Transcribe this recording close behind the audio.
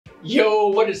Yo,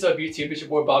 what is up YouTube? It's your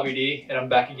boy Bobby D, and I'm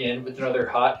back again with another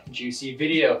hot, juicy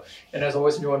video. And as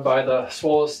always, I'm joined by the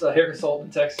swollest hair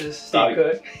consultant in Texas, Steve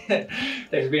Cook. Thanks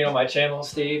for being on my channel,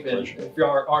 Steve. And if you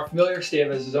aren't familiar, Steve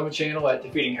has his own channel at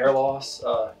Defeating Hair Loss.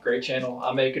 Great channel.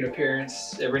 I make an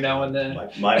appearance every now and then.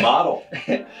 My model.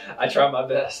 I try my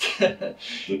best.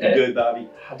 Looking good, Bobby.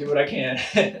 I do what I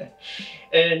can.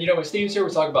 And you know, when Steve's here,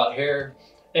 we talk about hair.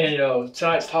 And you know,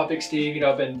 tonight's topic, Steve, you know,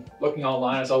 I've been looking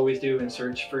online as I always do and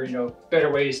search for, you know,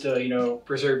 better ways to, you know,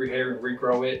 preserve your hair and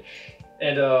regrow it.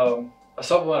 And a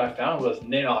supplement I found was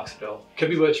Nanoxidil. Could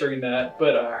be butchering that,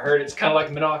 but I heard it's kind of like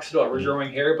Minoxidil,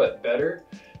 regrowing hair, but better.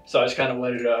 So I just kind of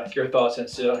wanted your thoughts,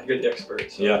 since you're the expert.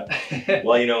 So. Yeah.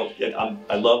 Well, you know,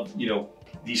 I love, you know,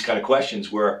 these kind of questions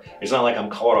where it's not like I'm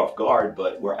caught off guard,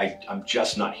 but where I'm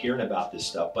just not hearing about this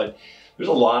stuff. But there's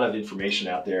a lot of information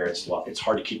out there. It's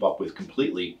hard to keep up with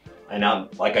completely. And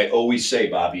like I always say,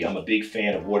 Bobby, I'm a big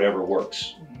fan of whatever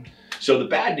works. So the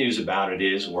bad news about it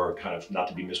is, or kind of not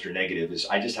to be Mr. Negative, is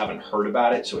I just haven't heard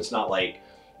about it. So it's not like,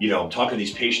 you know, I'm talking to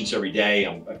these patients every day.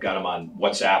 I've got them on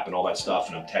WhatsApp and all that stuff,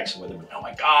 and I'm texting with them. And, oh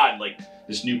my God, like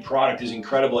this new product is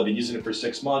incredible. I've been using it for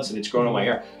 6 months and it's growing on my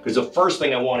hair. Because the first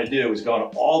thing I want to do is go on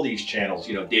all these channels,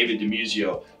 you know, David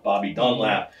DeMuzio, Bobby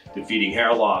Dunlap, Defeating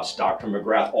Hair Loss, Dr.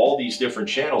 McGrath, all these different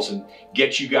channels, and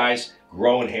get you guys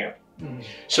growing hair.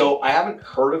 So I haven't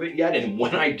heard of it yet, and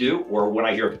when I do, or when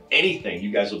I hear of anything,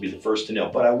 you guys will be the first to know.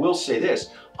 But I will say this,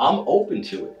 I'm open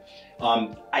to it.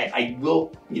 I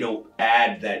will, you know,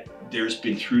 add that there's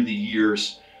been, through the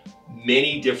years,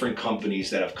 many different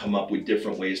companies that have come up with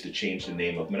different ways to change the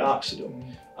name of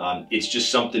Minoxidil. It's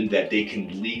just something that they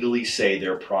can legally say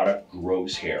their product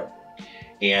grows hair.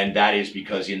 And that is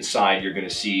because inside you're going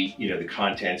to see, you know, the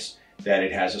contents that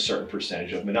it has a certain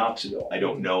percentage of Minoxidil. I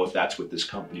don't know if that's what this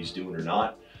company's doing or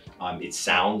not. It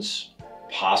sounds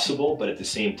possible, but at the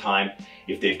same time,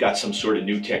 if they've got some sort of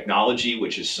new technology,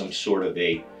 which is some sort of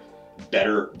a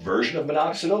better version of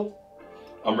Minoxidil,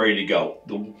 I'm ready to go.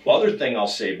 The other thing I'll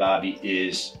say, Bobby,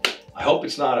 is I hope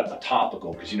it's not a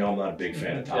topical, because you know I'm not a big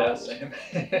fan of topicals. Yeah,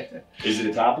 same. Is it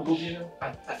a topical, do you know?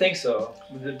 I think so.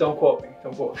 Don't quote me.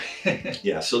 Don't quote me.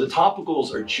 Yeah, so the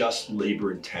topicals are just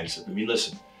labor intensive. I mean,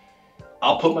 listen,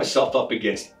 I'll put myself up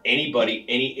against anybody,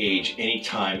 any age, any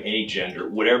time, any gender,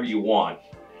 whatever you want.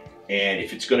 And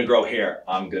if it's gonna grow hair,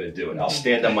 I'm gonna do it. I'll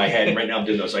stand on my head, and right now I'm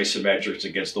doing those isometrics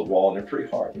against the wall, and they're pretty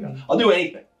hard, you know. I'll do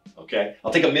anything, okay?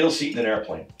 I'll take a middle seat in an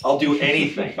airplane. I'll do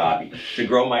anything, Bobby, to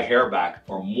grow my hair back,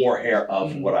 or more hair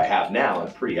of what I have now.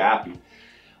 I'm pretty happy.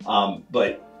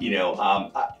 But, you know,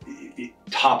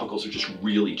 topicals are just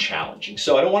really challenging.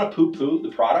 So I don't wanna poo-poo the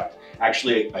product.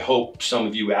 Actually, I hope some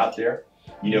of you out there,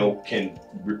 you know, can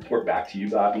report back to you,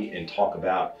 Bobby, and talk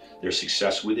about their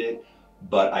success with it.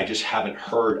 But I just haven't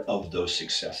heard of those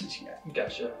successes yet.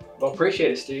 Gotcha. Well, appreciate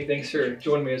it, Steve. Thanks for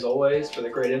joining me as always for the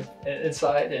great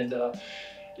insight. And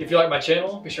if you like my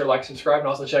channel, be sure to like, subscribe, and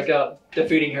also check out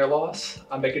Defeating Hair Loss.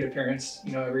 I make an appearance,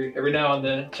 you know, every now and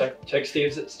then. Check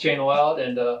Steve's channel out,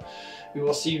 and we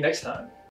will see you next time.